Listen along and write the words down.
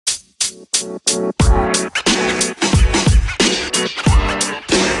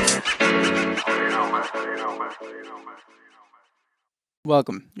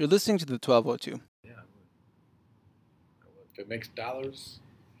Welcome. You're listening to the 1202. Yeah. If it makes dollars,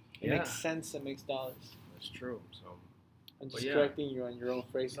 It makes sense. It makes dollars. that's true. So I'm just yeah. correcting you on your own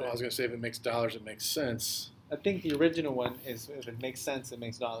phrase. no, I was gonna say if it makes dollars, it makes sense. I think the original one is if it makes sense, it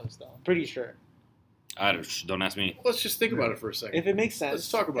makes dollars. Though I'm pretty sure. Don't ask me. Let's just think about it for a second. If it makes sense, Let's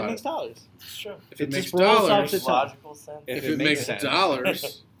talk about it makes it. dollars. Sure. If it just makes rolls off dollars, the Makes tongue. logical sense. if it makes sense.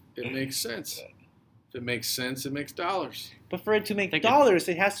 dollars, it makes sense. If it makes sense, it makes dollars. But for it to make Thank you. dollars,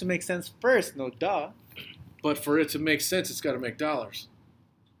 it has to make sense first. No duh. But for it to make sense, it's got to make dollars.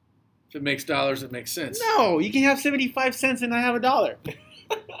 If it makes dollars, it makes sense. No, you can have 75 cents and not have a dollar.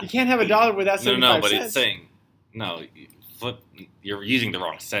 You can't have a dollar without No, 75 but cents. it's saying no. You're using the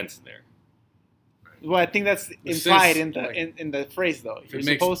wrong sense there. Well, I think that's The implied sense, in the like, in the phrase though. If You're it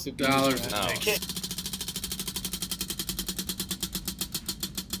makes supposed to be dollars, using it No. that. makes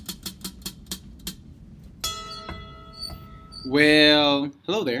Well,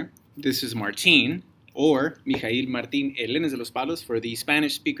 hello there. This is Martin, or Mijail Martin Elenes de los Palos for the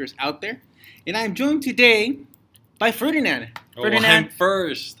Spanish speakers out there. And I'm joined today by Ferdinand. I'm Ferdinand,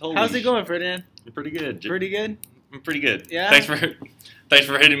 first. Holy how's it going, Ferdinand? Pretty good. Pretty good? I'm pretty good. Yeah? Thanks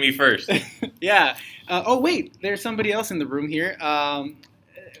for hitting me first. Yeah. Oh, wait, there's somebody else in the room here.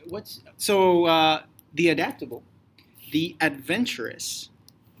 The adaptable, the adventurous,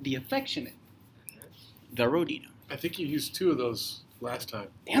 the affectionate, the Rodino. I think you used two of those last time.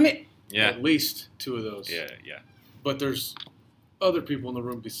 Damn it! Yeah. At least two of those. Yeah. But there's other people in the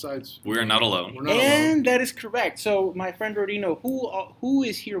room besides. We're not alone. We're not alone. And that is correct. So, my friend Rodino, who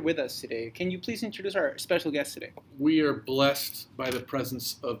is here with us today? Can you please introduce our special guest today? We are blessed by the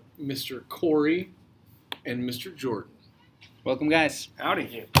presence of Mr. Cory and Mr. Jordan. Welcome, guys.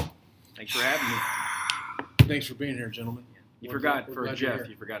 Howdy. Thanks for having me. Thanks for being here, gentlemen. You We're forgot glad for you're Jeff. here.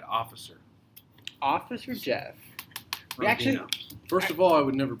 You forgot officer. Officer Jeff. We actually, Rodino. First of all, I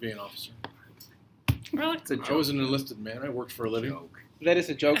would never be an officer. really? It's a I joke. was an enlisted man. I worked for a living. Joke. That is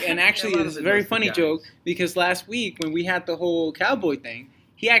a joke. And actually, Yeah, a lot it's a of very enlisted funny guys. joke because last week when we had the whole cowboy thing,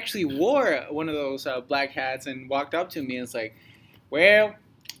 he actually wore one of those black hats and walked up to me and was like, well,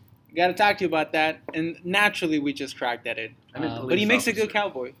 got to talk to you about that. And naturally, we just cracked at it. I meant But he police makes a good officer.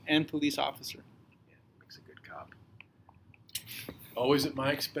 cowboy and police officer. Yeah, makes a good cop. Always at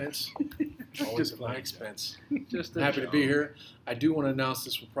my expense. Always at my expense. Just I'm happy to be here. I do want to announce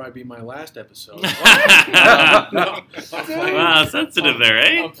this will probably be my last episode. Wow, I'm playing. sensitive there,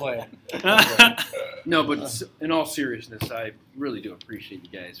 eh? I'm playing. No, but in all seriousness, I really do appreciate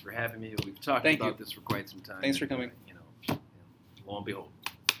you guys for having me. We've talked Thank about you. this for quite some time. Thanks for coming. Lo and behold.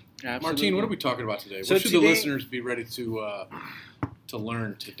 Martine, what are we talking about today? So what should the today- listeners be ready to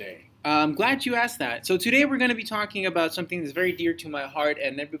learn today? I'm glad you asked that. So today we're going to be talking about something that's very dear to my heart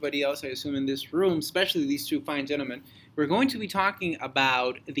and everybody else, I assume, in this room, especially these two fine gentlemen. We're going to be talking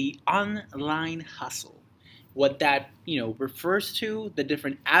about the online hustle, what that refers to, the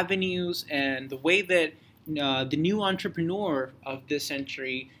different avenues, and the way that the new entrepreneur of this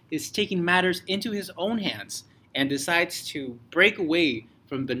century is taking matters into his own hands and decides to break away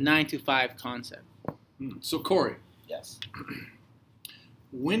from the 9-to-5 concept. So, Cory, Yes.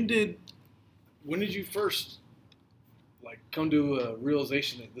 when did you first come to a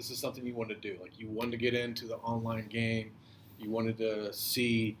realization that this is something you wanted to do? Like, you wanted to get into the online game, you wanted to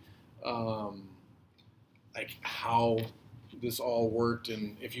see how this all worked,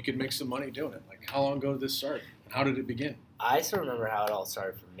 and if you could make some money doing it. Like, how long ago did this start? And how did it begin? I still remember how it all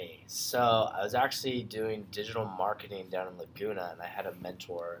started for me. So I was actually doing digital marketing down in Laguna, and I had a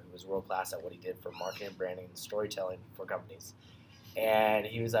mentor who was world class at what he did for marketing, branding, and storytelling for companies. And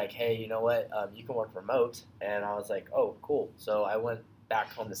he was like, hey, you know what? You can work remote. And I was like, oh, cool. So I went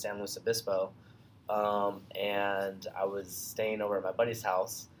back home to San Luis Obispo, and I was staying over at my buddy's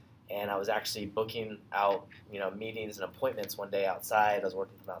house. And I was actually booking out, meetings and appointments one day outside. I was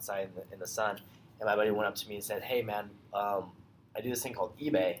working from outside in the sun. And my buddy went up to me and said, hey, man, I do this thing called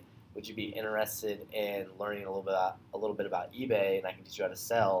eBay. Would you be interested in learning a little bit about eBay, and I can teach you how to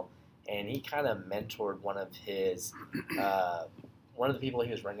sell? And he kind of mentored one of the people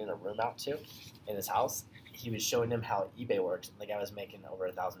he was renting a room out to in his house. He was showing him how eBay works. And the guy was making over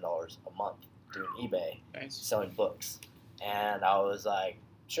 $1,000 a month doing eBay, Nice. selling books. And I was like,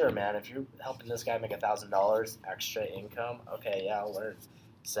 sure, man, if you're helping this guy make $1,000 extra income, okay, yeah, I'll learn.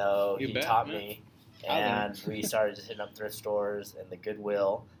 So You he bet, taught yeah. me, I'll learn. and we started just hitting up thrift stores and the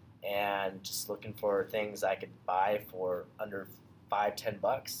Goodwill and just looking for things I could buy for under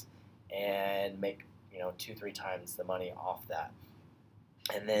 $5-10 and make 2-3 times the money off that.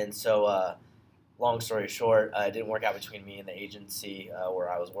 And then long story short, it didn't work out between me and the agency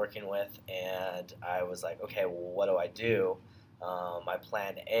where I was working with, and I was like, okay, well, what do I do? My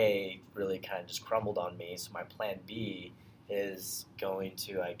plan A really kind of just crumbled on me, so my plan B is going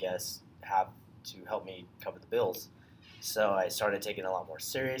to, I guess, have to help me cover the bills. So I started taking it a lot more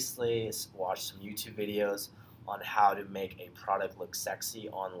seriously, watched some YouTube videos on how to make a product look sexy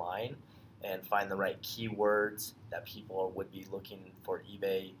online and find the right keywords that people would be looking for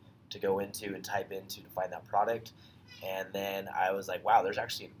eBay to go into and type into to find that product. And then I was like, wow, there's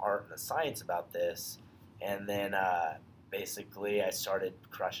actually an art and a science about this. And then basically I started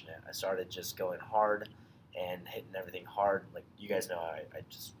crushing it. I started just going hard and hitting everything hard. Like you guys know,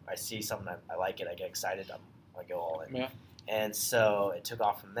 I see something, I like it, I get excited, I go all in. Yeah. And so it took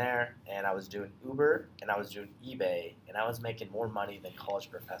off from there, and I was doing Uber, and I was doing eBay, and I was making more money than college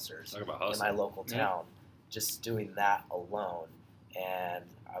professors Talk about in hustle. my local town, just doing that alone. And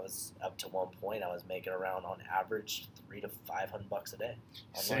I was up to one point, I was making around on average $300 to $500 a day.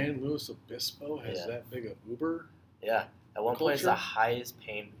 online. San Luis Obispo has Yeah. that big of Uber. Yeah, at one point, it's the Culture? highest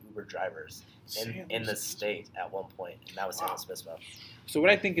paying Uber drivers San in the Luis state at one point, and that was San Luis Obispo. So what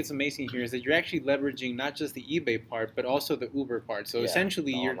I think is amazing here is that you're actually leveraging not just the eBay part, but also the Uber part. So Yeah,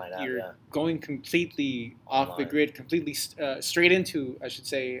 essentially, the you're online app, you're yeah. going completely off the Online. grid, completely straight into, I should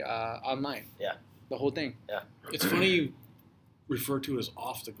say, online. Yeah. The whole thing. It's funny you refer to it as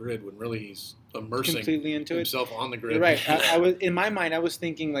off the grid when really he's immersing Completely into it. himself on the grid. You're right. I was in my mind. I was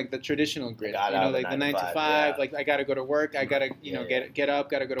thinking like the traditional grid. Got You out know, of the like the 9 9 to to 5, 5. yeah. Like I gotta go to work. I gotta Yeah. get up.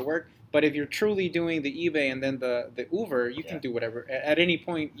 Gotta go to work. But if you're truly doing the eBay and then the Uber, you can Yeah. do whatever at any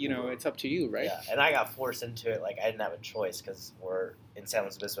point. You know, it's up to you, right? Yeah, and I got forced into it. Like I didn't have a choice because we're in San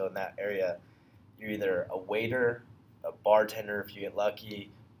Luis Obispo in that area. You're either a waiter, a bartender if you get lucky,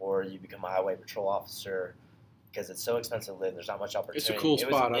 or you become a highway patrol officer because it's so expensive to live. There's not much opportunity. It's a cool It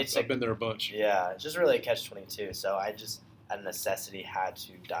was- spot. it's I've been there a bunch. Yeah, it's just really a catch-22. So I just, out of necessity, had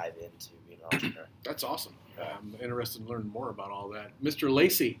to dive into being an entrepreneur. That's awesome. I'm interested in learning more about all that. Mr.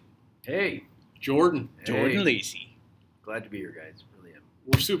 Lacey, Hey, Jordan, Jordan hey. Lacey. Glad to be here, guys. Really am.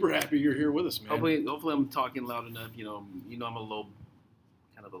 we're super happy you're here with us, man. Hopefully, I'm talking loud enough. You know, I'm a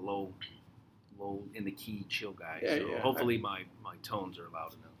kind of a low in the key, chill guy. Yeah, so yeah. hopefully my tones are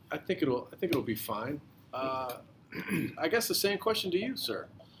loud enough. I think it'll be fine. I guess the same question to you, sir.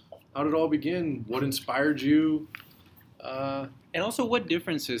 How did it all begin? What inspired you? And also, what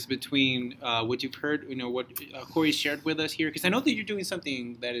differences between what you've heard, you know, what Cory shared with us here? Because I know that you're doing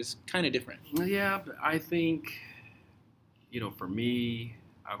something that is kind of different. Well, yeah, but I think, for me,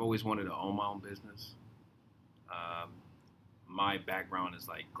 I've always wanted to own my own business. My background is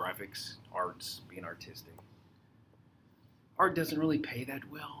like graphics, arts, being artistic. Art doesn't really pay that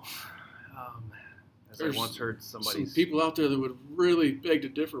well. As There's I once heard Some somebody's people out there that would really beg to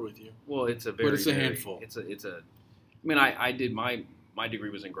differ with you. well, it's a But very it's a very- handful. It's a. I mean, I did my degree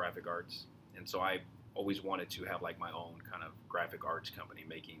was in graphic arts, and so I always wanted to have like my own kind of graphic arts company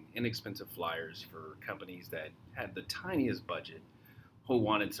making inexpensive flyers for companies that had the tiniest budget who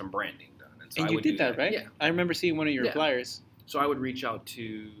wanted some branding done. So And I you would did do that, right? Yeah. I remember seeing one of your Yeah. flyers. So I would reach out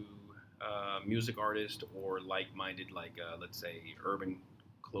to music artists or like-minded, like let's say urban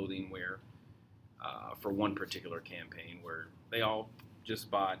clothing wear, for one particular campaign where they all just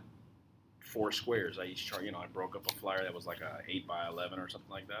bought 4 squares. I each chart, I broke up a flyer that was like a 8x11 or something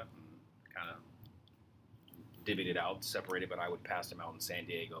like that, and kind of divvied it out, separated. But I would pass them out in San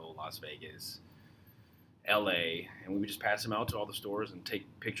Diego, Las Vegas, LA, and we would just pass them out to all the stores and take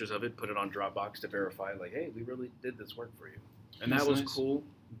pictures of it, put it on Dropbox to verify, like, hey, we really did this work for you. And That's that was nice. cool,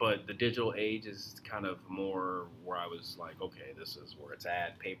 but the digital age is kind of more where I was like, okay, this is where it's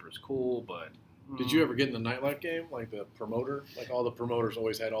at. Paper's cool, but Did you ever get in the nightlife game, like the promoter? Like all the promoters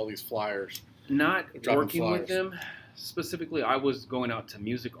always had all these flyers. not dropping working with flyers? them specifically? I was going out to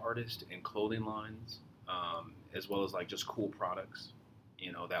music artists and clothing lines, as well as like just cool products,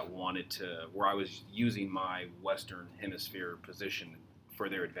 that wanted to, where I was using my Western Hemisphere position for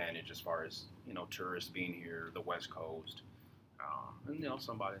their advantage as far as, tourists being here, the West Coast, and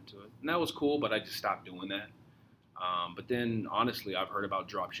some bought into it. And that was cool, but I just stopped doing that. But then, honestly, I've heard about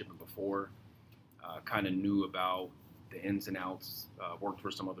drop shipping before, kind of knew about the ins and outs, worked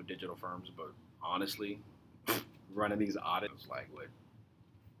for some other digital firms, but honestly, running these audits like would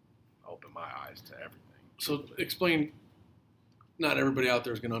open my eyes to everything. So explain. Not everybody out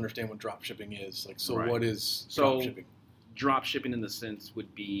there is going to understand what drop shipping is. Like, so Right. what is So- drop shipping? Drop shipping in the sense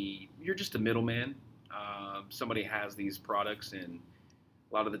would be you're just a middleman. Somebody has these products, and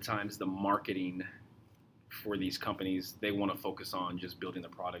a lot of the times the marketing for these companies, they want to focus on just building the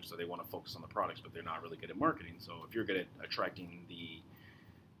products, or they want to focus on the products, but they're not really good at marketing. So if you're good at attracting the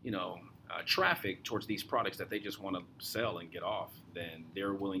traffic towards these products that they just want to sell and get off, then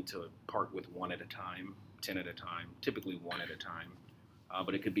they're willing to part with one at a time, 10 at a time, typically one at a time.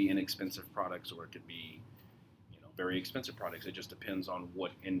 But it could be inexpensive products or it could be, very expensive products. It just depends on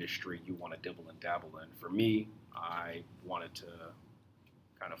what industry you want to dibble and dabble in. For me, I wanted to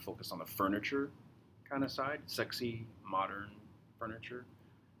kind of focus on the furniture kind of side, sexy, modern furniture.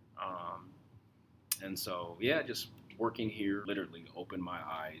 And so, yeah, just working here literally opened my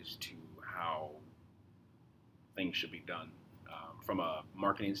eyes to how things should be done from a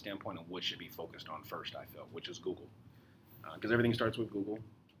marketing standpoint and what should be focused on first, I felt, which is Google. Because everything starts with Google.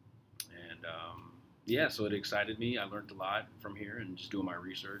 And yeah, so it excited me. I learned a lot from here and just doing my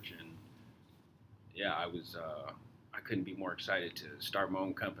research. And yeah, I couldn't be more excited to start my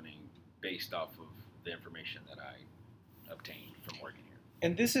own company based off of the information that I obtained from working here.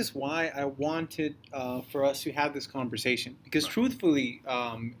 And this is why I wanted for us to have this conversation. Because truthfully,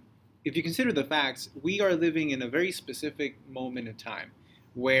 if you consider the facts, we are living in a very specific moment in time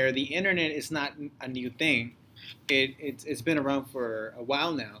where the internet is not a new thing. It's been around for a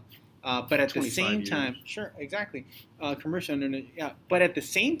while now. But at the same time, sure, exactly, commercial internet, yeah. But at the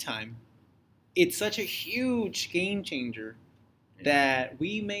same time, it's such a huge game changer that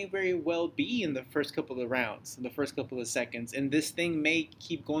we may very well be in the first couple of rounds, in the first couple of seconds, and this thing may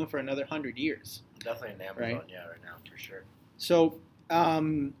keep going for another 100 years. Definitely in Amazon, right now, for sure. So,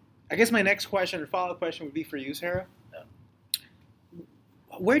 I guess my next question or follow-up question would be for you, Sarah. Yeah.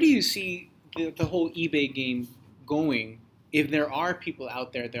 Where do you see the whole eBay game going if there are people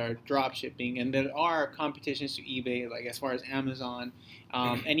out there that are drop shipping and there are competitions to eBay, like as far as Amazon,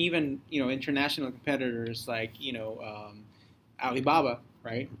 and even international competitors like Alibaba,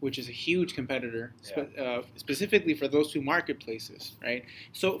 right, which is a huge competitor, specifically for those two marketplaces, right?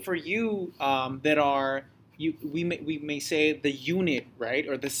 So for you that are we may say the unit, right,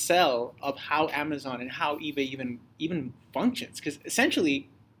 or the cell of how Amazon and how eBay even functions, because essentially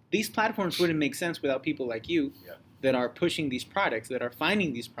these platforms wouldn't make sense without people like you. Yeah. That are pushing these products, that are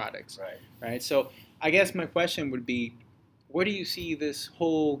finding these products, right? So I guess my question would be, where do you see this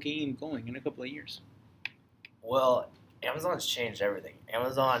whole game going in a couple of years? Well, Amazon's changed everything.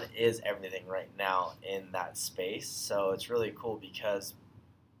 Amazon is everything right now in that space, so it's really cool because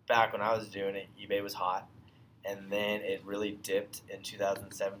back when I was doing it, eBay was hot, and then it really dipped in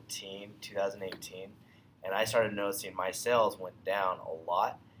 2017, 2018, and I started noticing my sales went down a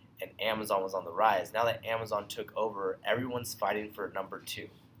lot. And Amazon was on the rise. Now that Amazon took over, everyone's fighting for number 2.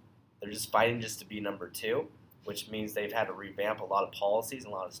 They're just fighting just to be number 2, which means they've had to revamp a lot of policies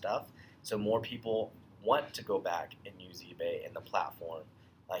and a lot of stuff. So more people want to go back and use eBay and the platform.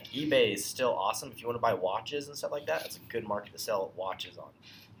 Like eBay is still awesome. If you want to buy watches and stuff like that, it's a good market to sell watches on.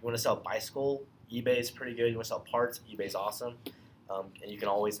 If you want to sell a bicycle, eBay is pretty good. You want to sell parts, eBay's awesome. And you can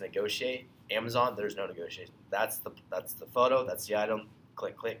always negotiate. Amazon, there's no negotiation. That's the photo, that's the item.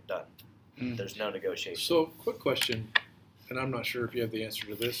 Click, click, done. There's no negotiation. So, quick question, and I'm not sure if you have the answer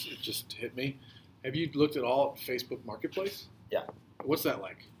to this. It just hit me. Have you looked at all at Facebook Marketplace? Yeah. What's that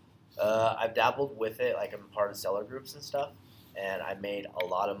like? I've dabbled with it. Like I'm part of seller groups and stuff, and I made a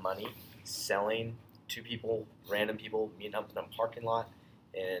lot of money selling to people, random people, meeting up in a parking lot,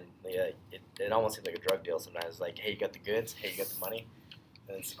 and it almost seems like a drug deal sometimes. Like, hey, you got the goods? Hey, you got the money?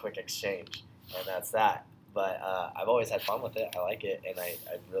 And it's a quick exchange, and that's that. But I've always had fun with it. I like it, and I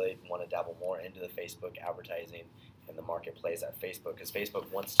really want to dabble more into the Facebook advertising and the marketplace at Facebook, because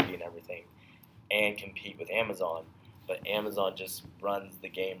Facebook wants to be in everything and compete with Amazon. But Amazon just runs the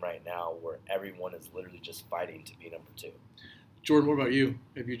game right now where everyone is literally just fighting to be number 2. Jordan, what about you?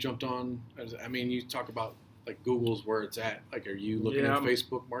 Have you jumped on? I mean, you talk about like Google's where it's at. Like, are you looking at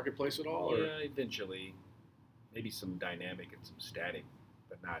Facebook Marketplace at all? Yeah, eventually. Maybe some dynamic and some static,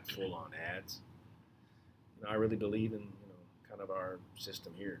 but not full-on ads. I really believe in kind of our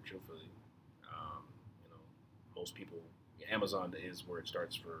system here. Truthfully, most people, Amazon is where it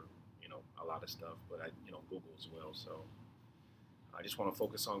starts for a lot of stuff, but Google as well. So I just want to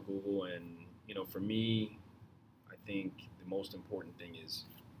focus on Google, and for me, I think the most important thing is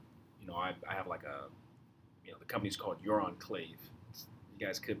I have like a the company's called Your Enclave. You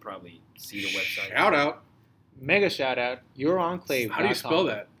guys could probably see the website. Shout out. Mega shout out, Your Enclave. How do you spell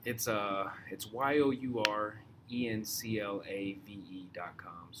that? It's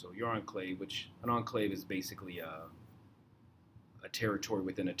yourenclave.com. So Your Enclave, which an enclave is basically a territory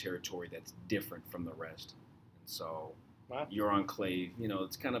within a territory that's different from the rest. And so Your Enclave,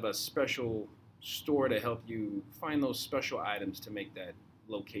 it's kind of a special store to help you find those special items to make that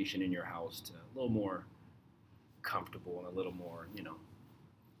location in your house a little more comfortable and a little more,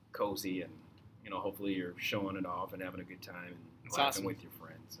 cozy and hopefully you're showing it off and having a good time and That's laughing awesome. with your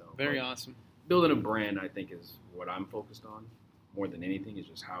friends. So Very but awesome. building a brand, I think, is what I'm focused on more than anything. Is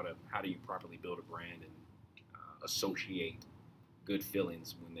just how do you properly build a brand and associate good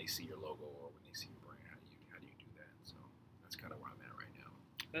feelings when they see your logo or when they see your brand. How do you do that? So that's kind of where I'm at right now.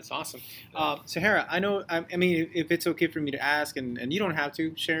 That's awesome. Sahara, I know. I mean, if it's okay for me to ask, and you don't have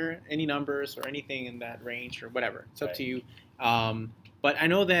to share any numbers or anything in that range or whatever. It's up to you. But I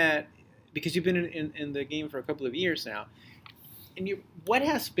know that because you've been in the game for a couple of years now, and what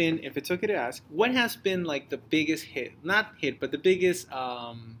has been, if it's okay to ask, what has been like the biggest hit? Not hit, but the biggest,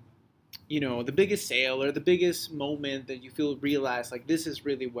 the biggest sale or the biggest moment that you feel realized like this is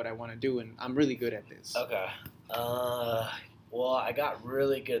really what I want to do, and I'm really good at this. Okay. Well, I got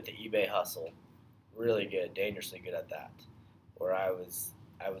really good at the eBay hustle. Really good, dangerously good at that. Where I was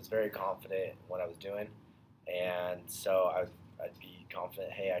very confident in what I was doing, and so I'd be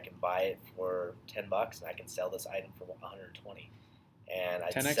confident. Hey, I can buy it for $10, and I can sell this item for 120, and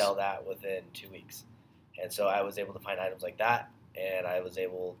I'd 10x? sell that within 2 weeks. And so I was able to find items like that, and I was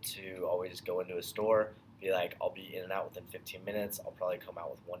able to always go into a store, be like, I'll be in and out within 15 minutes. I'll probably come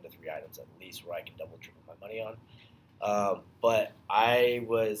out with 1 to 3 items at least where I can double, triple my money on. But I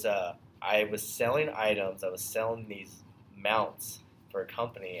was selling items. I was selling these mounts for a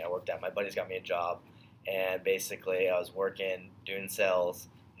company I worked at. My buddies got me a job, and basically I was working, doing sales,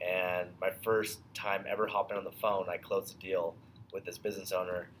 and my first time ever hopping on the phone, I closed a deal with this business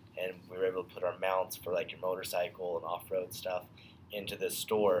owner, and we were able to put our mounts for like your motorcycle and off-road stuff into this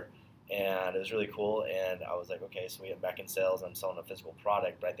store, and it was really cool. And I was like, okay, so we get back in sales, and I'm selling a physical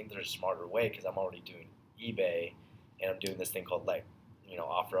product, but I think there's a smarter way because I'm already doing eBay, and I'm doing this thing called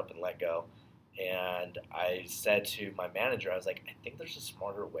offer up and let go. And I said to my manager, I was like, I think there's a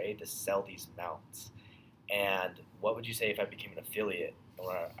smarter way to sell these mounts. And what would you say if I became an affiliate,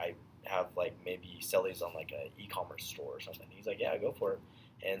 or I have like maybe sell these on like a e-commerce store or something? He's like, yeah, go for it.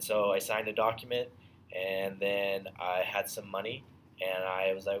 And so I signed a document, and then I had some money, and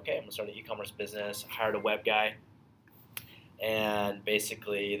I was like, okay, I'm gonna start an e-commerce business. Hired a web guy, and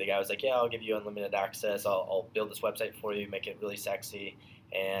basically the guy was like, yeah, I'll give you unlimited access. I'll build this website for you, make it really sexy,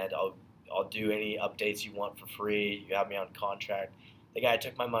 and I'll do any updates you want for free. You have me on contract. The guy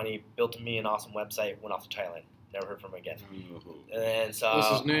took my money, built me an awesome website, went off to Thailand. Never heard from him again. And so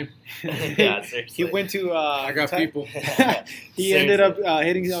What's his name? yeah, seriously. He went to. I got people. He ended up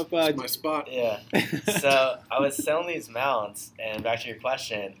hitting up. It's my spot. Yeah. So I was selling these mounts, and back to your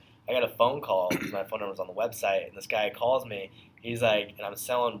question, I got a phone call because my phone number was on the website, and this guy calls me. He's like, and I'm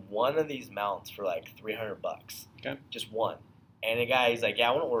selling one of these mounts for like $300. Okay. Just one. And the guy, he's like, yeah,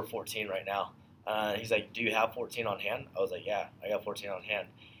 I want to order 14 right now. He's like, do you have 14 on hand? I was like, yeah, I got 14 on hand.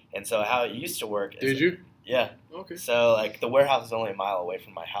 And so how it used to work is... Did you? Yeah. Okay. So, like, the warehouse is only a mile away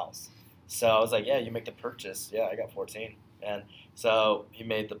from my house. So I was like, yeah, you make the purchase. Yeah, I got 14. And so he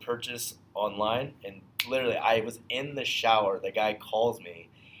made the purchase online, and literally I was in the shower. The guy calls me,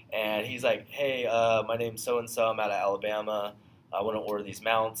 and he's like, hey, my name's so-and-so. I'm out of Alabama. I want to order these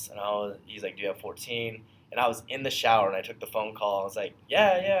mounts. And he's like, do you have 14? And I was in the shower, and I took the phone call. I was like,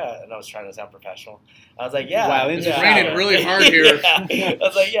 yeah. And I was trying to sound professional. I was like, yeah. Wow, It's Yeah. raining really hard here. Yeah. I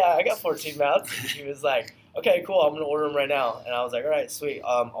was like, yeah, I got 14 mounts. And he was like, okay, cool. I'm going to order them right now. And I was like, all right, sweet.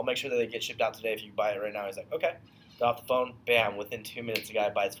 I'll make sure that they get shipped out today if you buy it right now. He's like, okay. Got off the phone. Bam. Within 2 minutes, the guy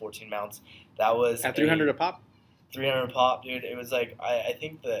buys 14 mounts. That was At 300 a pop. 300 pop, dude. It was like, I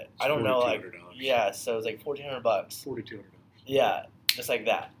think that, I don't know, like, $4,200. yeah, so it was like $1,400. $4,200. Yeah, just like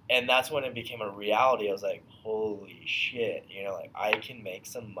that. And that's when it became a reality. I was like, holy shit, like I can make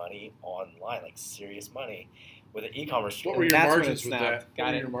some money online, like serious money with an e-commerce store. What were your That's when margins it with snapped. that? Got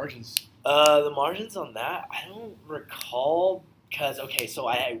What were it. your margins? The margins on that, I don't recall, because, okay, so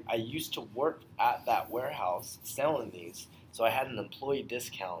I used to work at that warehouse selling these, so I had an employee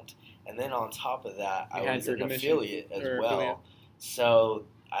discount, and then on top of that, You I had was your an commission affiliate as or well. affiliate. So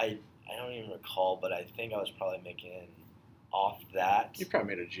I don't even recall, but I think I was probably making off that. You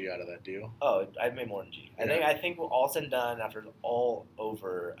probably made a G out of that deal. Oh, I made more than G. Yeah. I think all said and done, after all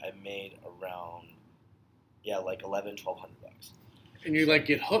over, I made around, like $1,100-$1,200. And you like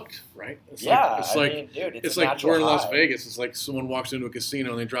get hooked, right? It's Yeah, it's I like mean, dude, it's it's a like natural we're in Las high. Vegas. It's like someone walks into a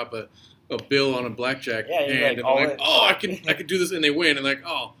casino and they drop a bill on a blackjack Yeah, you're hand, like, and all they're like, in. oh, I can do this, and they win, and like,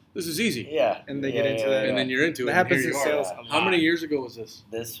 oh, this is easy. Yeah, And they get into that. And then you're into That it. happens and in here you are. sales. Yeah. How many years ago was this?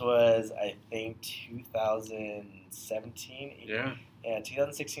 This was, I think, 2017. Yeah. Yeah,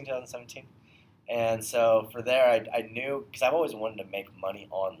 2016, 2017. And so for there, I knew, because I've always wanted to make money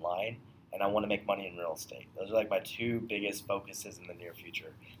online, and I want to make money in real estate. Those are like my two biggest focuses in the near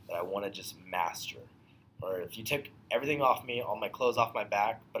future that I want to just master. or if you took everything off me, all my clothes off my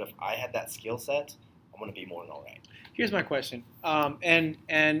back, but if I had that skill set, I'm gonna be more than all right. Here's my question, and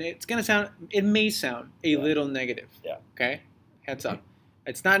it may sound a little negative. Yeah. Okay, heads up.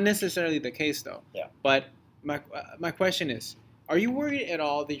 It's not necessarily the case though. Yeah. But my question is, are you worried at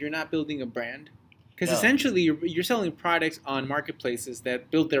all that you're not building a brand? Because No. essentially you're selling products on marketplaces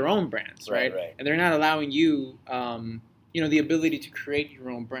that build their own brands, right? Right. And they're not allowing you, the ability to create your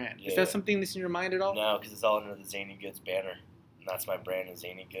own brand. Is that Yeah. something that's in your mind at all? No, because it's all under the Zany Goods banner, and that's my brand is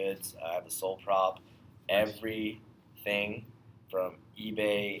Zany Goods. I have the sole prop. Everything from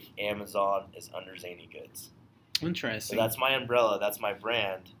eBay, Amazon is under Zany Goods. So Interesting. that's my umbrella. That's my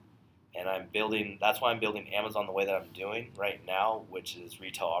brand, and that's why I'm building Amazon the way that I'm doing right now, which is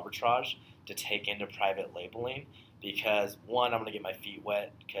retail arbitrage to take into private labeling. Because one, I'm gonna get my feet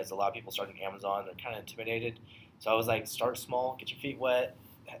wet because a lot of people starting Amazon, they're kind of intimidated. So I was like, start small, get your feet wet,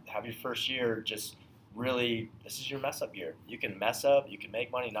 have your first year. Just really, this is your mess up year. You can mess up, you can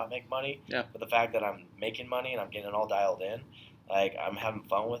make money, not make money. Yeah. But the fact that I'm making money and I'm getting it all dialed in, like I'm having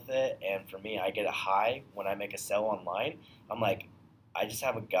fun with it. And for me, I get a high when I make a sale online. I'm like, I just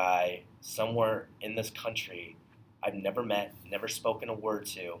have a guy somewhere in this country I've never met, never spoken a word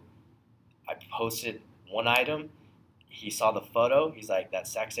to. I posted one item. He saw the photo. He's like,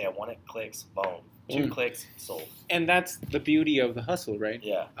 that's sexy. I want it. Clicks. Boom. 2 clicks. Sold. And that's the beauty of the hustle, right?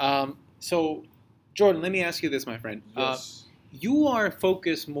 Yeah. So, Jordan, let me ask you this, my friend. Yes. You are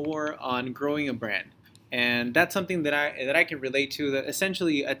focused more on growing a brand, and that's something that I can relate to. That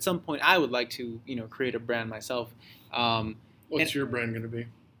essentially, at some point, I would like to create a brand myself. What's your brand going to be?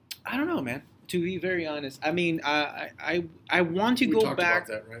 I don't know, man. To be very honest, I mean, I want to We go talked back.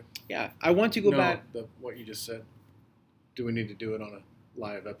 about that, right? Yeah, I want to go no, back. what you just said. Do we need to do it on a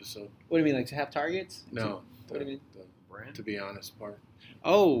live episode? What do you mean, like to have targets? No. What do you mean? The Brand? to be honest part.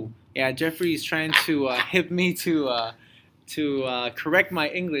 Oh, yeah. Jeffrey's trying to hit me to correct my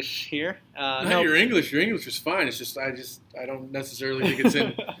English here. Not your English. Your English is fine. It's just I don't necessarily think it's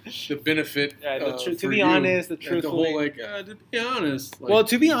in the benefit. Yeah, to for be you. honest, the And truthfully. the whole to be honest. Well,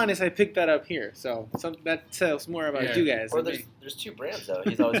 to be honest, I picked that up here, so that tells more about Yeah. you guys. Or than me. there's 2 brands though.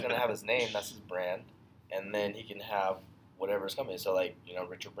 He's always gonna have his name. That's his brand, and then he can have whatever his company. So like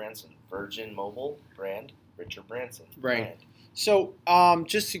Richard Branson, Virgin Mobile brand, Richard Branson. Right. Brand. So,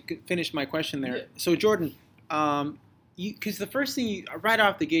 just to finish my question there. Yeah. So, Jordan, because the first thing right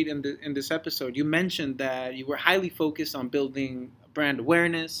off the gate in this episode, you mentioned that you were highly focused on building brand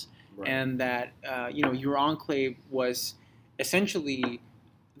awareness, Right. and that your enclave was essentially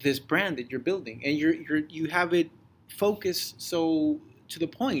this brand that you're building, and you have it focused so to the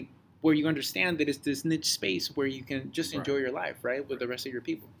point where you understand that it's this niche space where you can just enjoy your life, right, with the rest of your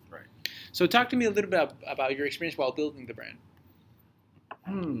people. Right. So, talk to me a little bit about your experience while building the brand.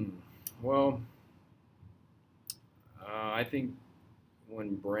 Well, I think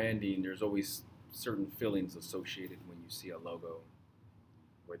when branding, there's always certain feelings associated when you see a logo,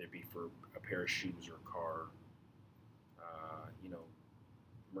 whether it be for a pair of shoes or a car.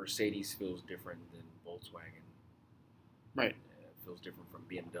 Mercedes feels different than Volkswagen. Right. It feels different from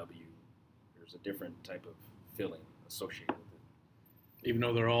BMW. There's a different type of feeling associated with it. even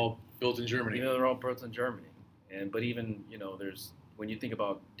though they're all built in Germany. They're all built in Germany. But even there's when you think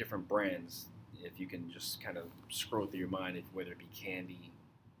about different brands, if you can just kind of scroll through your mind, whether it be candy,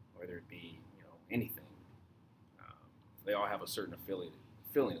 whether it be anything, they all have a certain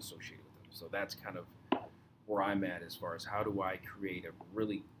feeling associated with them. So that's kind of where I'm at as far as how do I create a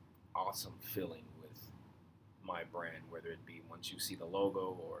really awesome feeling with my brand, whether it be once you see the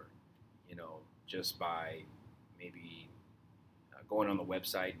logo or just by maybe going on the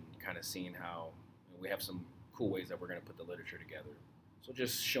website and kind of seeing how we have some cool ways that we're going to put the literature together. So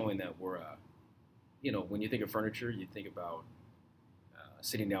just showing that we're, when you think of furniture, you think about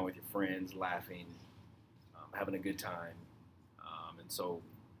sitting down with your friends, laughing, having a good time. And so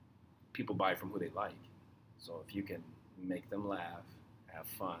people buy from who they like. So if you can make them laugh, have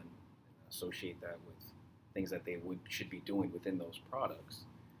fun, associate that with things that they should be doing within those products,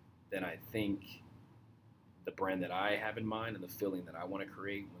 then I think the brand that I have in mind and the feeling that I want to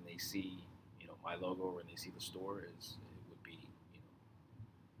create when they see, my logo or when they see the store it would be,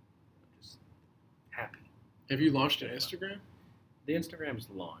 just happy. Have you launched an Instagram? The Instagram's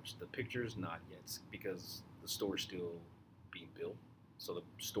launched. The picture's not yet because the store's still being built. So the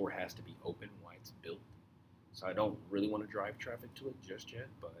store has to be open while it's built. So I don't really want to drive traffic to it just yet,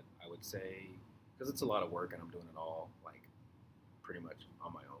 but I would say, because it's a lot of work and I'm doing it all pretty much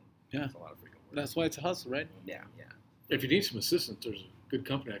on my own. Yeah. It's a lot of freaking work. That's why it's a hustle, right? Yeah. If you need some assistance, there's a good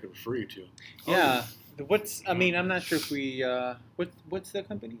company I could refer you to. Yeah. I'm not sure if we. What's the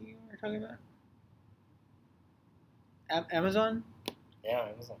company you are talking about? Amazon? Yeah,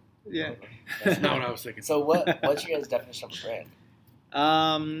 Amazon. Yeah. That's not what I was thinking. So what's your guys' definition of a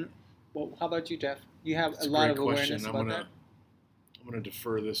brand? Well, how about you, Jeff? You have It's a lot great of awareness about that. I'm gonna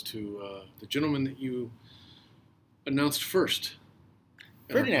defer this to the gentleman that you announced first.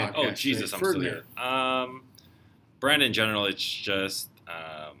 in our Ferdinand. Oh podcast Jesus, today. I'm still Ferdinand. here. Brand in general, it's just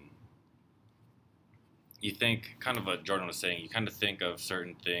you think kind of what Jordan was saying. You kind of think of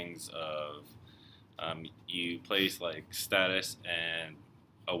certain things of you place like status and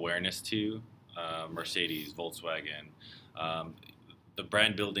awareness to Mercedes, Volkswagen. Um, the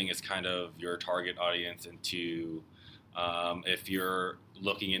brand building is kind of your target audience into if you're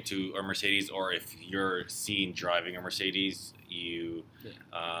looking into a Mercedes or if you're seen driving a Mercedes, you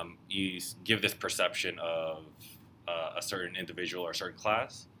give this perception of a certain individual or a certain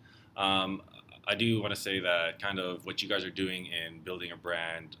class. I do want to say that kind of what you guys are doing in building a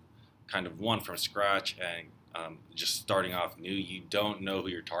brand, kind of one from scratch and just starting off new, you don't know who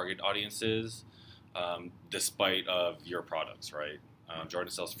your target audience is, despite of your products, right?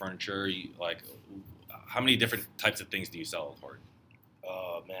 Jordan sells furniture. How many different types of things do you sell, Cory?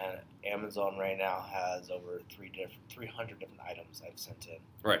 Oh man, Amazon right now has over 300 different items I've sent in.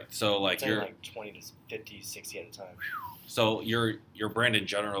 Right. So like It's you're like 20 to 50, 60 at a time. so your brand in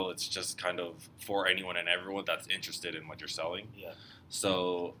general, it's just kind of for anyone and everyone that's interested in what you're selling. Yeah.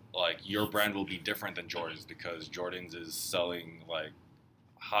 So like your brand will be different than Jordan's because Jordan's is selling like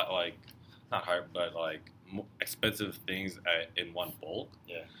hot, like not high, but like expensive things in one bulk.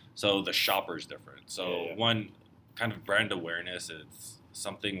 Yeah. So the shopper's different. So Yeah. one kind of brand awareness, it's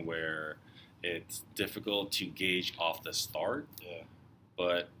something where it's difficult to gauge off the start. Yeah.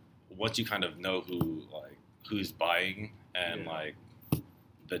 But once you kind of know who's buying and like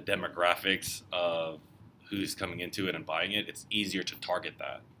the demographics of who's coming into it and buying it, it's easier to target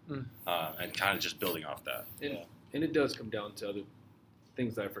that and kind of just building off that. And it does come down to other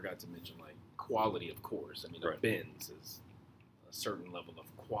things that I forgot to mention, like quality, of course. I mean, Right. a Benz is a certain level of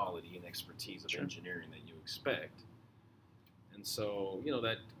quality and expertise of engineering that you expect. And so,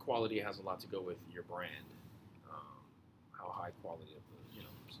 that quality has a lot to go with your brand, how high quality of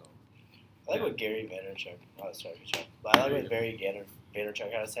the, so. I like what Gary Vaynerchuk. Oh, sorry, Chuck. But I like what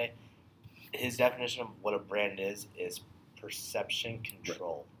Vaynerchuk had to say. His definition of what a brand is perception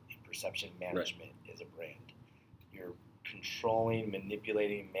control. And perception management is a brand. You're controlling,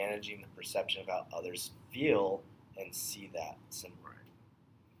 manipulating, managing the perception of how others feel and see that symbol.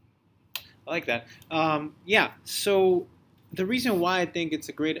 I like that. Yeah. So the reason why I think it's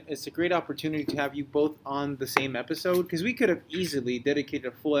a great opportunity to have you both on the same episode, because we could have easily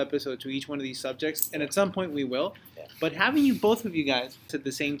dedicated a full episode to each one of these subjects, and at some point we will. Yeah. But having you both of you guys at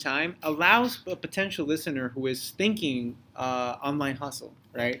the same time allows a potential listener who is thinking online hustle,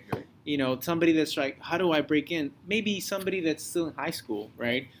 right? Somebody that's like, how do I break in? Maybe somebody that's still in high school,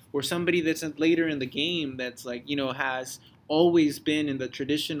 right? Or somebody that's later in the game that's like, has always been in the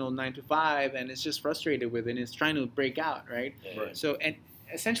traditional 9 to 5 and is just frustrated with it and is trying to break out, right? Yeah. Right. So, and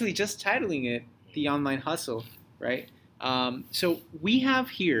essentially just titling it the online hustle, right? So we have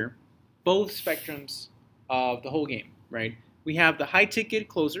here both spectrums of the whole game, right? We have the high ticket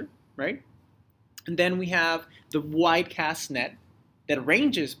closer, right? And then we have the wide cast net that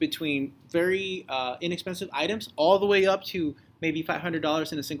ranges between very inexpensive items all the way up to maybe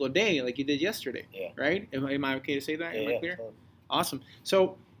 $500 in a single day, like you did yesterday, right? Am I okay to say that? Am I clear? Totally. Awesome.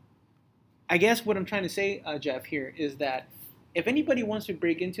 So I guess what I'm trying to say, Jeff, here is that if anybody wants to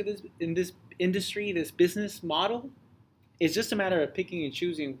break into this industry, this business model, it's just a matter of picking and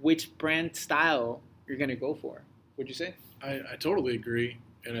choosing which brand style you're going to go for. Would you say? I totally agree,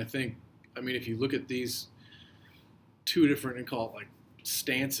 and I think, if you look at these two different and call it like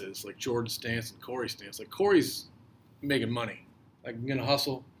stances, like Jordan's stance and Cory's stance, like Cory's making money. Like, I'm gonna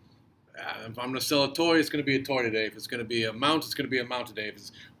hustle. If I'm gonna sell a toy, it's gonna be a toy today. If it's gonna be a mount, it's gonna be a mount today. If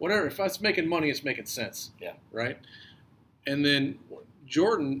it's whatever, if it's making money, it's making sense. Yeah. Right. And then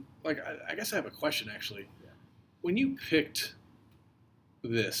Jordan, like, I guess I have a question actually. Yeah. When you picked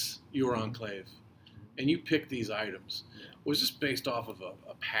your enclave, and you picked these items, was this based off of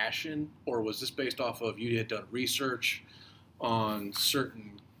a passion, or was this based off of you had done research on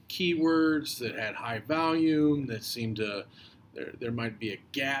certain keywords that had high volume that seemed to there might be a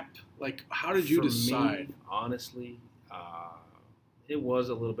gap? Like, how did you decide? Me, honestly, it was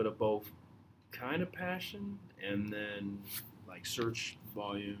a little bit of both, kind of passion and then like search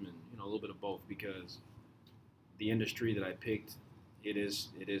volume and a little bit of both, because the industry that I picked, it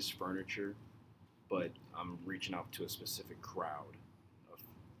is furniture, but I'm reaching out to a specific crowd of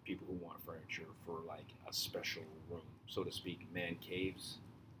people who want furniture for like a special room, so to speak, man caves,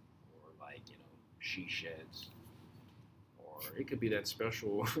 or like she sheds. it could be that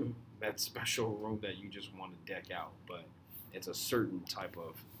special that special room that you just want to deck out. But it's a certain type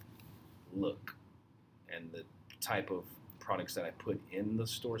of look, and the type of products that I put in the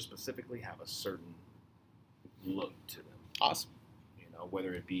store specifically have a certain look to them. Awesome. You know,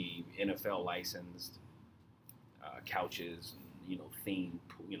 whether it be NFL licensed couches, you know, themed,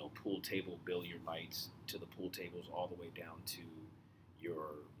 you know, pool table billiard lights to the pool tables, all the way down to your,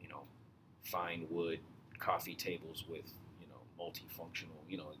 you know, fine wood coffee tables with, you know, multifunctional.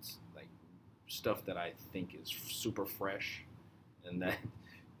 You know, it's like stuff that I think is super fresh, and that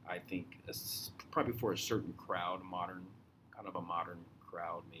I think is probably for a certain crowd, kind of a modern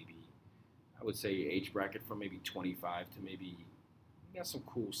crowd, maybe. I would say age bracket from maybe 25 to maybe, you got some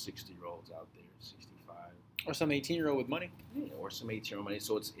cool 60-year-olds out there, 65. Or some 18-year-old with money. Yeah, or some 18-year-old money.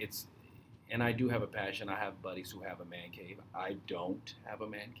 So it's, and I do have a passion. I have buddies who have a man cave. I don't have a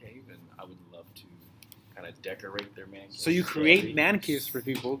man cave, and I would love to kind of decorate their man cave. So you create man caves for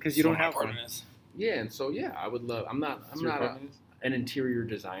people because you don't have one. Yeah, and so yeah, I would love. I'm not an interior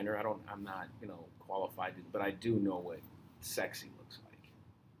designer. I'm not, you know, qualified, but I do know what sexy looks like.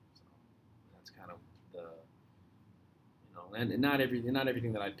 So that's kind of the, you know, and not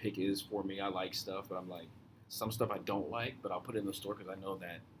everything that I pick is for me. I like stuff, but I'm like, some stuff I don't like, but I'll put it in the store because I know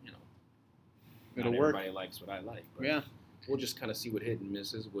that, you know, It'll not work. everybody likes what I like. But Yeah. we'll just kind of see what hit and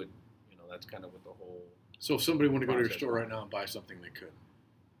misses. What, you know, that's kind of what the whole. So if somebody wanted to go to your Process. store right now and buy something, they could.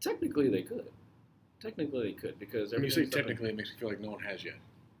 Technically, they could. Because When you say everything's up in- technically, it makes me feel like no one has yet.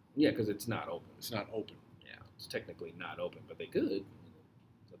 yeah, because it's not open. It's not open. Yeah, it's technically not open, but they could.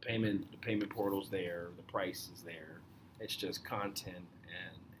 The payment portal's there. The price is there. It's just content,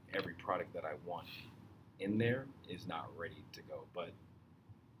 and every product that I want in there is not ready to go. But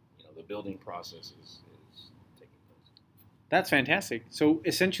you know, the building process is taking place. That's fantastic. So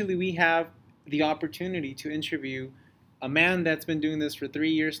essentially, we have the opportunity to interview a man that's been doing this for 3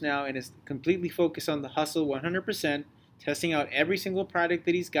 years now and is completely focused on the hustle 100%, testing out every single product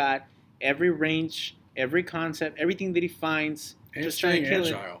that he's got, every range, every concept, everything that he finds. And Just trying staying to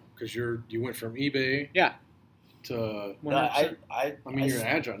kill it. agile because you went from eBay Yeah. to 100%. I you're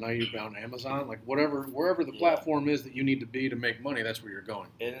agile now. You're on Amazon, like wherever the platform is that you need to be to make money. That's where you're going.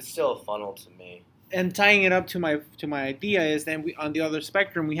 It's still a funnel to me. And tying it up to my idea is then on the other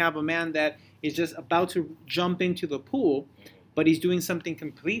spectrum we have a man that is just about to jump into the pool, but he's doing something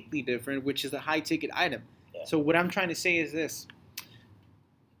completely different, which is a high ticket item. Yeah. So what I'm trying to say is this: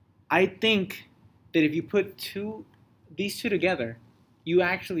 I think that if you put these two together, you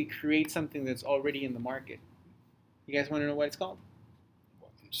actually create something that's already in the market. You guys want to know what it's called?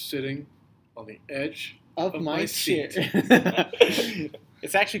 I'm sitting on the edge Of of my my chair. seat.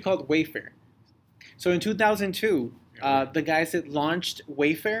 It's actually called Wayfair. So in 2002, the guys that launched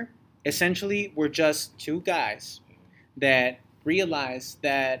Wayfair essentially were just two guys that realized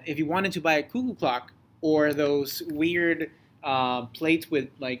that if you wanted to buy a cuckoo clock or those weird plates with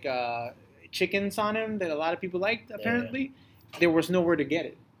like chickens on them that a lot of people liked, apparently, there was nowhere to get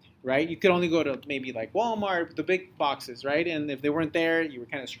it, right? You could only go to maybe like Walmart, the big boxes, right? And if they weren't there, you were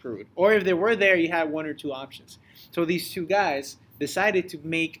kind of screwed. Or if they were there, you had one or two options. So these two guys decided to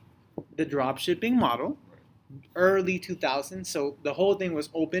make the drop shipping model early 2000s. So the whole thing was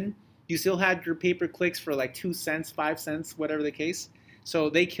open. You still had your pay-per-clicks for like 2 cents, 5 cents, whatever the case. So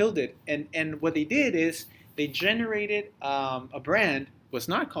they killed it. And what they did is they generated a brand, was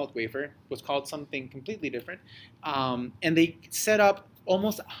not called Wayfair, was called something completely different. And they set up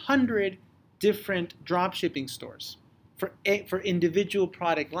almost 100 different drop shipping stores for individual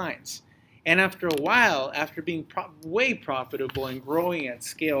product lines. And after a while, after being way profitable and growing at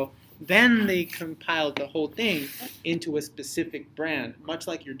scale, then they compiled the whole thing into a specific brand, much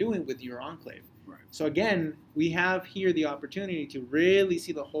like you're doing with your Enclave. Right. So again, we have here the opportunity to really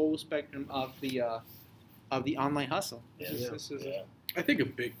see the whole spectrum of the online hustle. This is I think a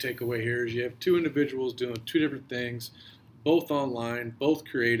big takeaway here is you have two individuals doing two different things, both online, both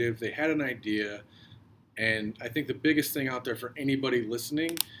creative. They had an idea, and I think the biggest thing out there for anybody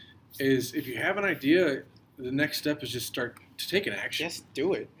listening is if you have an idea, the next step is just start to take an action. Just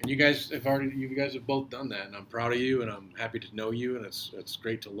do it. And you guys have both done that, and I'm proud of you, and I'm happy to know you, and it's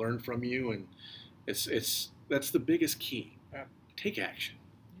great to learn from you, and that's the biggest key. Take action.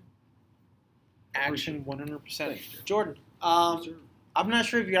 Action 100%. Thanks, Jordan, I'm not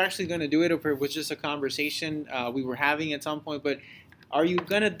sure if you're actually going to do it or if it was just a conversation we were having at some point, but are you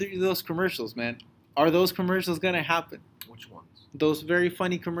going to do those commercials, man? Are those commercials going to happen? Which ones? Those very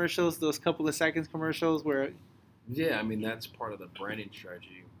funny commercials, those couple of seconds commercials where... Yeah, I mean, that's part of the branding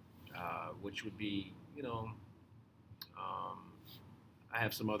strategy, which would be, you know, I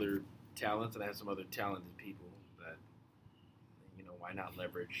have some other talents and I have some other talented people that why not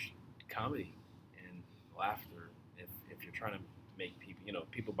leverage comedy and laughter if you're trying to make people,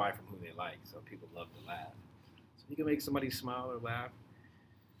 people buy from who they like, so people love to laugh. So you can make somebody smile or laugh.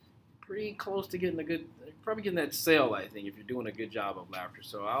 Pretty close to probably getting that sale, I think, if you're doing a good job of laughter.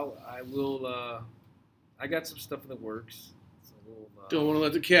 So I got some stuff in the works. So Don't want to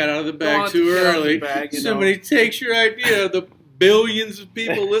let the cat out of the Don't bag let too the cat out of the early. bag, Somebody takes your idea. The billions of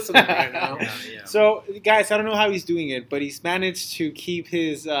people listening right now. Yeah. So, guys, I don't know how he's doing it, but he's managed to keep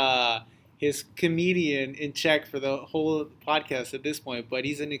his comedian in check for the whole podcast at this point. But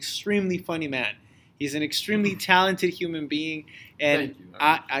he's an extremely funny man. He's an extremely talented human being, and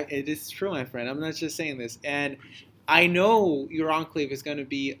Thank you. it is true, my friend. I'm not just saying this, and I know your enclave is going to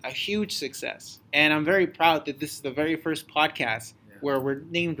be a huge success, and I'm very proud that this is the very first podcast where we're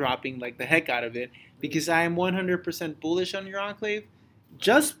name dropping like the heck out of it, because I am 100% bullish on your enclave,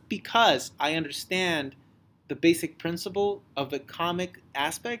 just because I understand the basic principle of the comic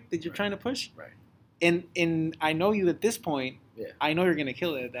aspect that you're trying to push. Right. And I know you at this point. Yeah. I know you're going to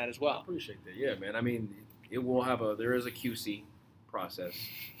kill it at that as I well. appreciate that. Yeah, man. I mean, there is a QC process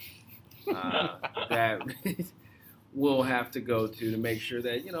that we'll have to go to make sure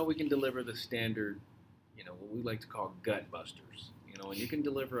that, we can deliver the standard, what we like to call gut busters. And you can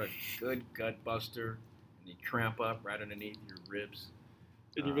deliver a good gut buster and you cramp up right underneath your ribs.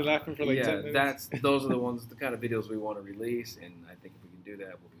 And you've been laughing for like 10 minutes. Those are the kind of videos we want to release, and I think if we can do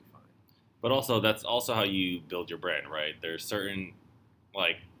that, we'll be fine. But also, that's also how you build your brand, right? There's certain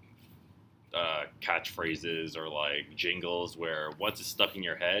like catchphrases or like jingles where once it's stuck in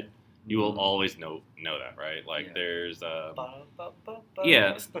your head, you will always know that, right? Like there's like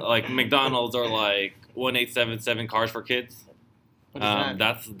McDonald's or like 1877 Cars for Kids. What is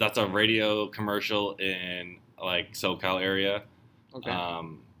that? That's a radio commercial in like SoCal area. Okay.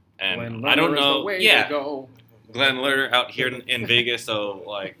 And I don't know. Glenn Lerner out here in Vegas, so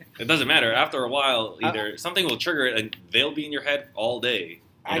like it doesn't matter. After a while, either something will trigger it, and they'll be in your head all day.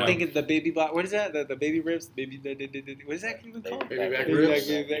 I think it's the baby block. What is that? The baby ribs. What is that even called? Baby back Baby ribs.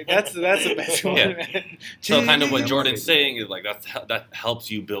 back. That's the best one. Yeah. Man. So kind of what Jordan's saying is like that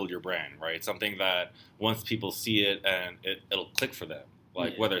helps you build your brand, right? Something that once people see it and it'll click for them,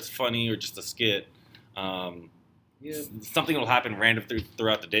 like whether it's funny or just a skit. Something will happen random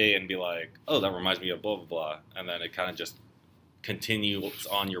throughout the day and be like, oh, that reminds me of blah blah blah, and then it kind of just continues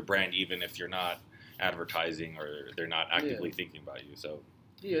on your brand even if you're not advertising or they're not actively thinking about you. So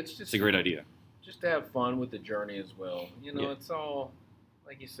it's a great idea. Just to have fun with the journey as well. It's all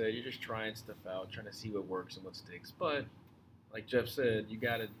like you said. You're just trying stuff out, trying to see what works and what sticks. But like Jeff said, you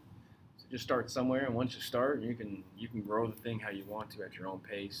got to just start somewhere, and once you start, you can grow the thing how you want to at your own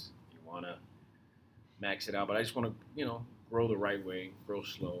pace. If you want to max it out, but I just want to, grow the right way, grow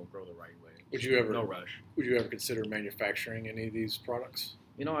slow, grow the right way. No rush. Would you ever consider manufacturing any of these products?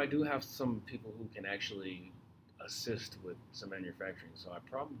 I do have some people who can actually assist with some manufacturing, so I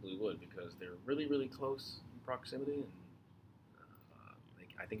probably would because they're really, really close in proximity, and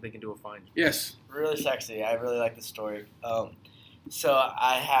I think they can do a fine job. Yes. Really sexy. I really like the story. So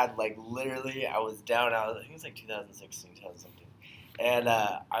I had literally, I was down out. I think it was 2016, 2017, and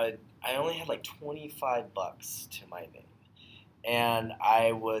I only had $25 to my name, and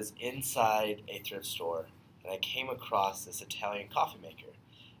I was inside a thrift store, and I came across this Italian coffee maker,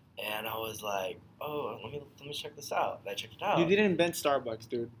 and I was like, "Oh, let me check this out." And I checked it out. You didn't invent Starbucks,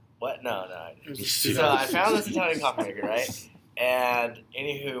 dude. What? No, I didn't. So I found this Italian coffee maker, right? And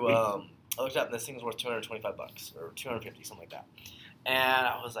anywho, I looked up, and this thing was worth $225 or $250, something like that. And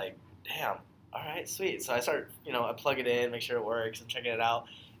I was like, "Damn, all right, sweet." So I start, I plug it in, make sure it works, I'm checking it out.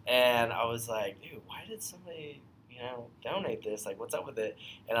 And I was like, dude, why did somebody, donate this? Like, what's up with it?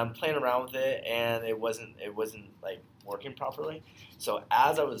 And I'm playing around with it, and it wasn't working properly. So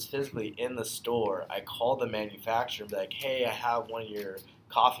as I was physically in the store, I called the manufacturer and be like, hey, I have one of your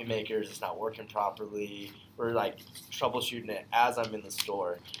coffee makers. It's not working properly. We're troubleshooting it as I'm in the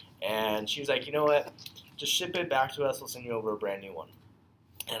store. And she was like, you know what? Just ship it back to us. We'll send you over a brand new one.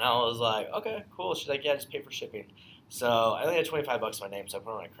 And I was like, okay, cool. She's like, yeah, just pay for shipping. So I only had $25 to my name, so I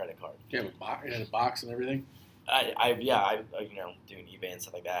put it on a credit card. You have a box and everything? I doing eBay and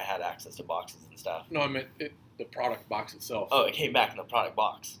stuff like that. I had access to boxes and stuff. No, I meant the product box itself. Oh, it came back in the product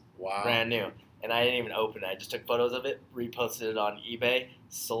box. Wow. Brand new. And I didn't even open it. I just took photos of it, reposted it on eBay,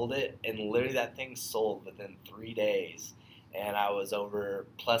 sold it, and literally that thing sold within 3 days. And I was over,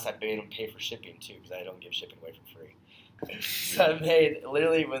 plus I made them pay for shipping too, because I don't give shipping away for free. So I made,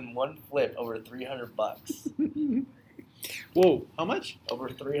 literally in one flip, over $300. Whoa, how much? Over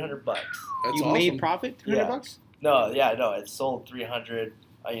 $300. That's you awesome. made profit? $300? No, it sold 300.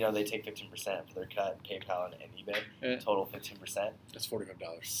 They take 15% for their cut, PayPal and eBay. Yeah. Total 15%. That's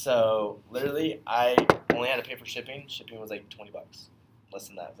 $45. So literally, I only had to pay for shipping. Shipping was like $20. Less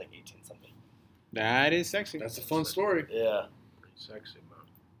than that, it was like 18 something. That is sexy. That's a fun story. Yeah. Pretty sexy, man.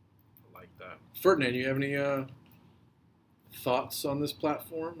 I like that. Ferdinand, you have any thoughts on this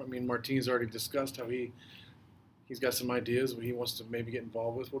platform? I mean, Martine's already discussed how he's got some ideas what he wants to maybe get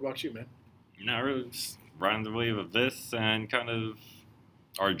involved with. What about you, man? Not really, just riding the wave of this and kind of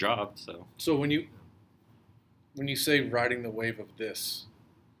our job. So when you say riding the wave of this,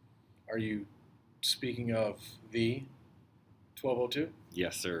 are you speaking of the 1202?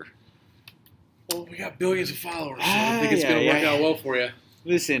 yes, sir. Well, we got billions of followers, so I think it's Yeah, going to work yeah. out well for you.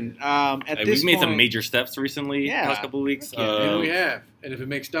 Listen, at Hey, this we've made point, some major steps recently. Yeah. Past couple of weeks. And we have. And if it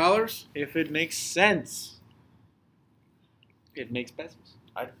makes dollars, if it makes sense, it makes pesos.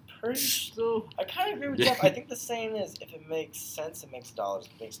 I'm pretty still. I kind of agree with Jeff. I think the saying is, if it makes sense, it makes dollars.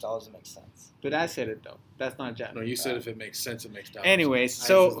 If it makes dollars, it makes sense. But I said it though. That's not Jeff. no, you said if it makes sense, it makes dollars. Anyways, I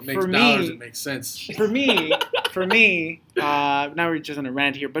so said if it makes for dollars, me, it makes sense. for me, now we're just on a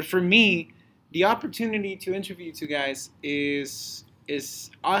rant here. But for me, the opportunity to interview you two guys is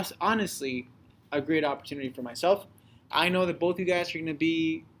honestly a great opportunity for myself. I know that both you guys are going to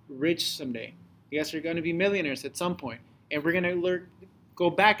be rich someday. You guys are going to be millionaires at some point, and we're going to go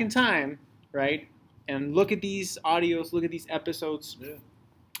back in time, right, and look at these audios, look at these episodes, Yeah. and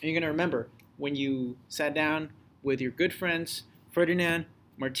you're going to remember when you sat down with your good friends, Ferdinand,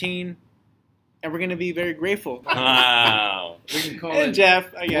 Martine, and we're going to be very grateful. Wow. We can call And it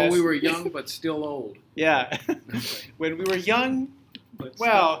Jeff, I guess. when we were young but still old. Yeah. When we were young,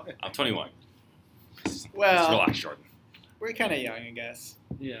 well, I'm 21. Just well, relax, Jordan. we're kind of young, I guess.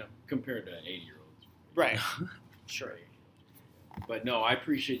 Yeah, compared to 80-year-olds. Right. Sure. But no, I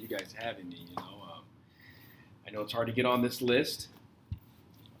appreciate you guys having me. I know it's hard to get on this list,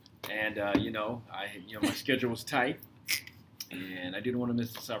 and my schedule was tight, and I didn't want to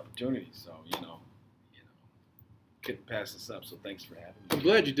miss this opportunity. So couldn't pass this up. So thanks for having I'm me.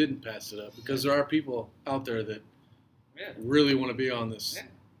 glad you didn't pass it up because there are people out there that Yeah. really want to be on this. Yeah.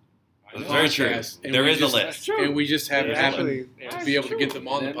 I That's know. very true. podcast, and There we is a just- list. And we just haven't Yeah, happened actually, to yeah. be able to get them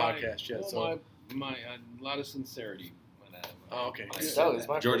on the And podcast yet. So, my a lot of sincerity. When I, oh, okay. I'm Yeah. stoked. It's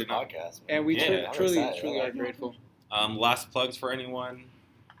my Jordan, first podcast. Man. And we Yeah. I'm truly excited. are grateful. Last plugs for anyone.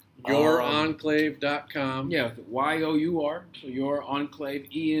 YourEnclave.com. Yeah, YOUR. So your enclave,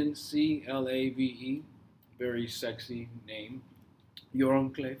 ENCLAVE. Very sexy name. Your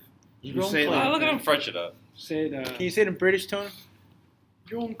enclave. Your say it Enclave. Oh, look at him French it up. Say it. Can you say it in British tone?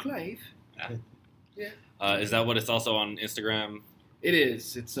 Your enclave. Is that what it's also on Instagram? It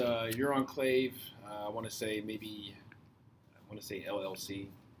is. It's your enclave. I want to say LLC,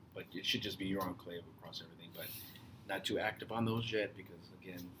 but it should just be your enclave across everything. But not too active on those yet because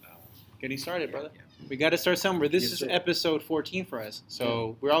again. Getting started, brother. Yeah. We got to start somewhere. This Yes, is sir. episode 14 for us,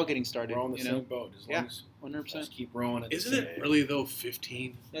 so we're all getting started. We're on the you same know? boat. As Yeah. long as 100%. just keep rowing. At the Isn't same it really, though,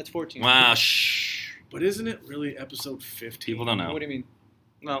 15? That's 14. Wow, shh. But isn't it really episode 15? People don't know. What do you mean?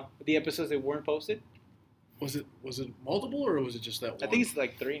 No, the episodes that weren't posted. Was it multiple or was it just that one? I think it's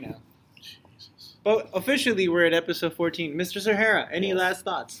like 3 now. Jesus. But officially, we're at episode 14. Mr. Sahara, any Yes. last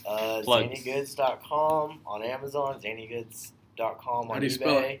thoughts? Plugs. ZanyGoods.com on Amazon. ZanyGoods.com How on do you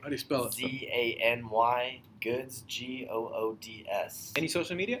spell eBay. it? How do you spell it? ZANY Goods GOODS. Any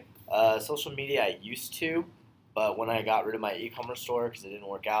social media? Social media I used to, but when I got rid of my e-commerce store because it didn't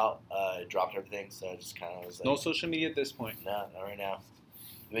work out, it dropped everything. So I just kind of was like, No social media at this point. no, not right now.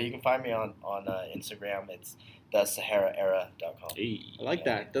 But you can find me on Instagram. It's thesaharaera.com. Hey. I like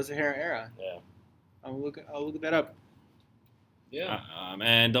that. Does the hair era? Yeah. I'll look that up. Yeah.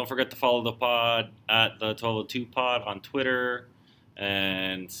 And don't forget to follow the pod at the 1202 Pod on Twitter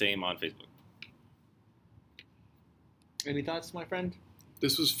and same on Facebook. Any thoughts, my friend?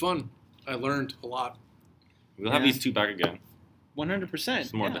 This was fun. I learned a lot. We'll have Yeah. these two back again. 100%.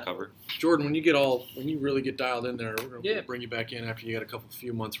 Some more yeah. to cover. Jordan, when you really get dialed in there, we'll Yeah. bring you back in after you got a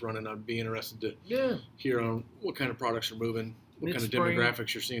few months running. I'd be interested to Yeah. hear on what kind of products are moving, what kind of Mid-spring.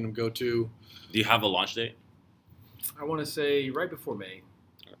 demographics you're seeing them go to. Do you have a launch date? I want to say right before May.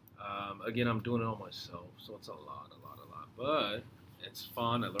 Again, I'm doing it all myself, so it's a lot. But it's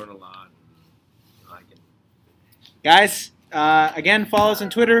fun. I learn a lot. And I can. Guys, again, follow us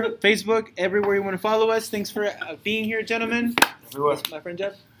on Twitter, Facebook, everywhere you want to follow us. Thanks for being here, gentlemen. Everywhere. My friend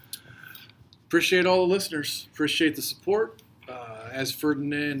Jeff. Appreciate all the listeners. Appreciate the support. As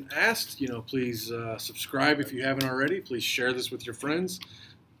Ferdinand asked, please subscribe if you haven't already. Please share this with your friends.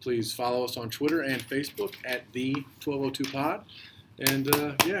 Please follow us on Twitter and Facebook at the 1202 Pod. And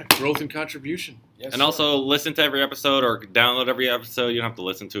growth and contribution. Yes, And sir. also listen to every episode or download every episode. You don't have to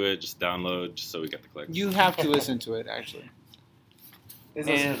listen to it; just download, just so we get the clicks. You have to listen to it, actually. Just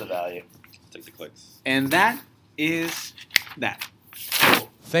listen to the value. Take the clicks. And that is that.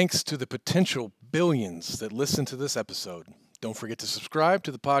 Thanks to the potential billions that listen to this episode. Don't forget to subscribe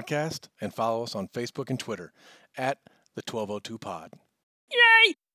to the podcast and follow us on Facebook and Twitter at the 1202 Pod.